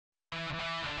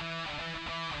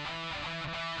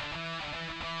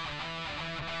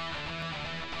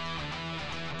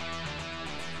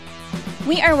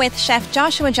We are with Chef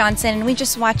Joshua Johnson, and we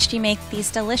just watched you make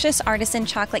these delicious artisan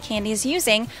chocolate candies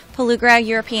using Pelugra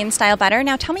European-style butter.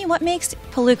 Now tell me, what makes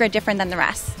Pelugra different than the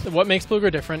rest? What makes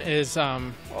Pelugra different is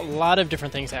a lot of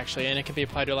different things, actually, and it can be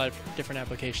applied to a lot of different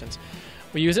applications.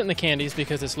 We use it in the candies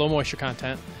because it's low moisture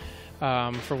content.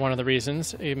 For one of the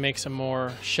reasons. It makes a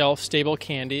more shelf-stable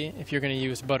candy if you're going to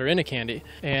use butter in a candy.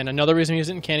 And another reason we use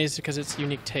it in candies is because it's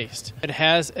unique taste. It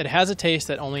has a taste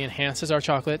that only enhances our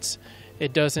chocolates.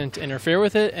 It doesn't interfere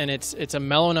with it, and it's a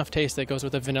mellow enough taste that goes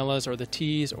with the vanillas or the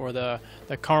teas or the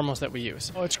caramels that we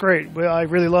use. Oh, it's great. I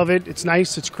really love it. It's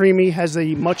nice, it's creamy, has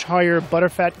a much higher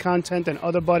butterfat content than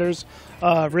other butters.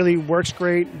 Really works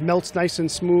great, melts nice and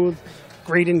smooth.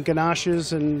 Great in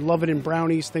ganaches, and love it in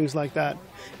brownies, things like that.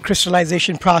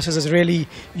 Crystallization process is really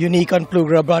unique on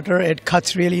Pelugra butter. It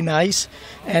cuts really nice,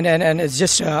 and it's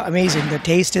just amazing. The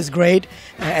taste is great,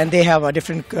 and they have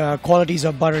different qualities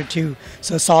of butter too,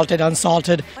 so salted,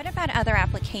 unsalted. What about other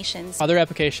applications? Other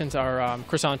applications are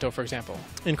croissanto, for example.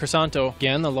 In croissanto,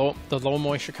 again, the low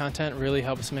moisture content really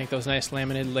helps make those nice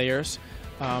laminated layers.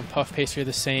 Puff pastry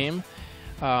the same.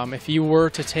 If you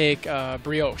were to take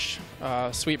brioche,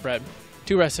 sweetbread,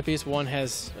 two recipes, one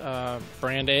has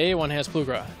brand A, one has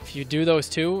Pelugra. If you do those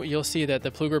two, you'll see that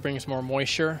the Pelugra brings more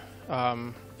moisture.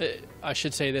 I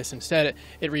should say this instead,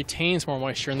 it retains more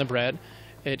moisture in the bread.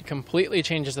 It completely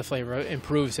changes the flavor,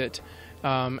 improves it,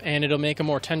 and it'll make a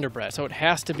more tender bread. So it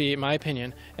has to be, in my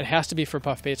opinion, it has to be for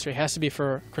puff pastry, it has to be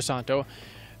for croissanto.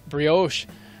 Brioche,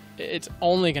 it's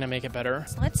only going to make it better.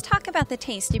 So let's talk about the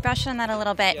taste. You brushed on that a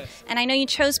little bit. Yes. And I know you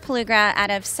chose Pelugra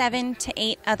out of 7 to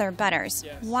 8 other butters.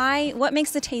 Yes. Why? What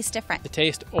makes the taste different? The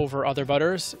taste over other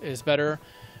butters is better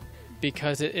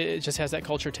because it just has that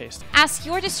culture taste. Ask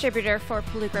your distributor for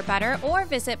Pelugra butter or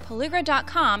visit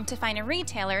pelugra.com to find a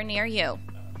retailer near you.